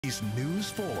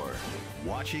News 4,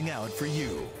 watching out for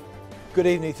you. Good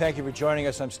evening. Thank you for joining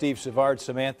us. I'm Steve Savard.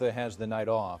 Samantha has the night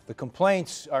off. The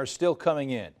complaints are still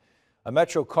coming in. A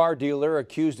Metro car dealer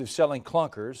accused of selling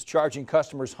clunkers, charging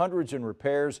customers hundreds in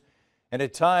repairs, and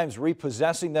at times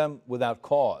repossessing them without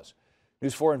cause.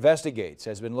 News 4 Investigates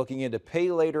has been looking into pay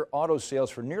later auto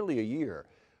sales for nearly a year.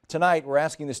 Tonight, we're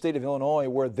asking the state of Illinois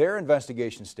where their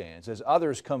investigation stands as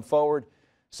others come forward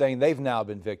saying they've now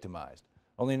been victimized.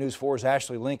 Only News 4's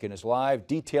Ashley Lincoln is live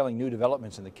detailing new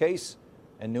developments in the case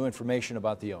and new information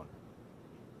about the owner.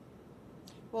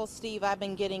 Well, Steve, I've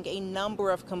been getting a number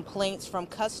of complaints from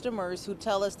customers who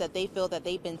tell us that they feel that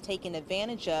they've been taken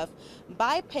advantage of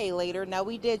by Pay Later. Now,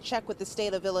 we did check with the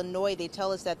state of Illinois. They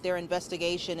tell us that their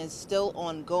investigation is still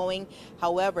ongoing.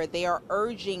 However, they are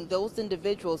urging those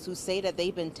individuals who say that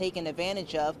they've been taken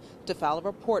advantage of to file a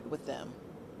report with them.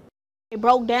 It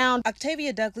broke down.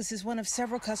 Octavia Douglas is one of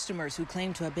several customers who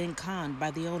claim to have been conned by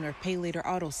the owner of Pay Later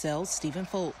Auto Sales, Stephen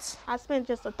Foltz. I spent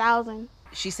just $1,000.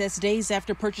 She says days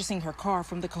after purchasing her car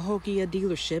from the Cahokia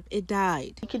dealership, it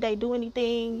died. Could they do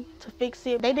anything to fix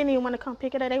it? They didn't even want to come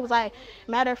pick it up. They was like,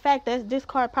 matter of fact, this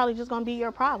car probably just going to be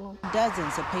your problem.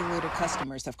 Dozens of Pay Later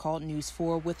customers have called News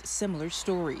 4 with similar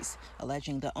stories,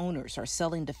 alleging the owners are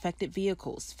selling defective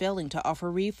vehicles, failing to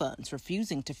offer refunds,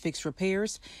 refusing to fix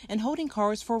repairs, and holding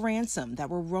cars for ransom that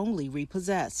were wrongly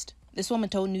repossessed. This woman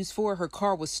told News 4 her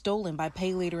car was stolen by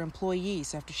Pay Later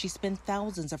employees after she spent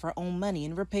thousands of her own money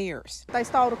in repairs. They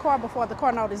stole the car before the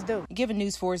car notice due. Given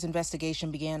News 4's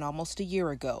investigation began almost a year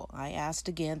ago, I asked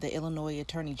again the Illinois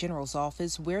Attorney General's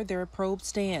office where their probe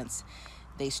stands.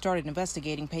 They started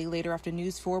investigating Pay Later after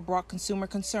News 4 brought consumer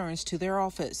concerns to their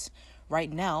office.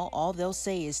 Right now, all they'll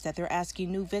say is that they're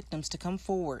asking new victims to come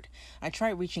forward. I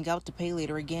tried reaching out to Pay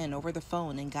Later again over the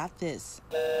phone and got this.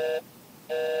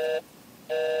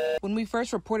 When we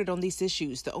first reported on these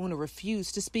issues, the owner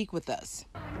refused to speak with us.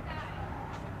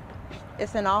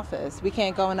 It's an office. We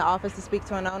can't go in the office to speak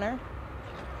to an owner?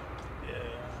 Yeah.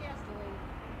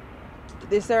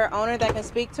 Is there an owner that can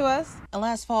speak to us? And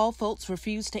last fall, Foltz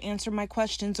refused to answer my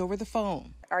questions over the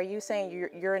phone. Are you saying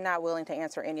you're not willing to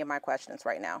answer any of my questions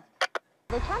right now?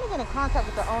 They're trying to get in contact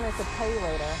with the owners of Pay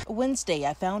Later. Wednesday,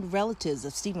 I found relatives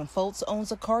of Stephen Foltz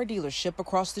owns a car dealership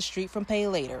across the street from Pay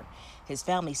Later. His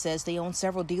family says they own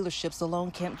several dealerships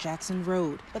along Kemp Jackson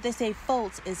Road, but they say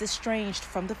Foltz is estranged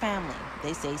from the family.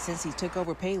 They say since he took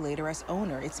over Pay Later as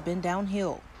owner, it's been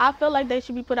downhill. I feel like they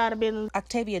should be put out of business.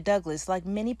 Octavia Douglas, like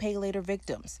many Pay Later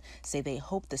victims, say they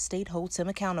hope the state holds him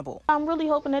accountable. I'm really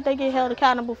hoping that they get held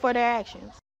accountable for their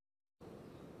actions.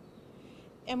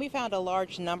 And we found a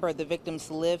large number of the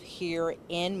victims live here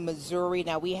in Missouri.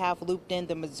 Now, we have looped in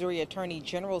the Missouri Attorney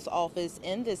General's office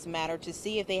in this matter to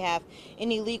see if they have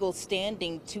any legal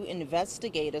standing to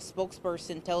investigate. A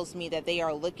spokesperson tells me that they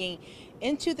are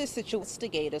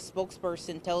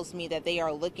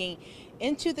looking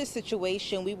into the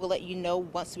situation. We will let you know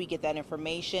once we get that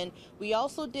information. We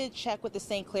also did check with the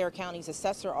St. Clair County's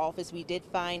assessor office. We did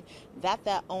find that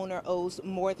that owner owes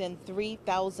more than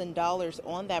 $3,000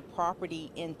 on that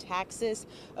property in taxes.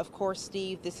 Of course,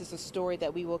 Steve, this is a story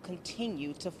that we will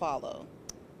continue to follow.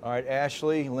 All right,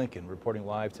 Ashley Lincoln reporting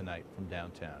live tonight from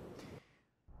downtown.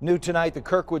 New tonight, the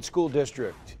Kirkwood School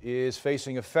District is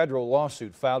facing a federal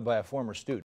lawsuit filed by a former student.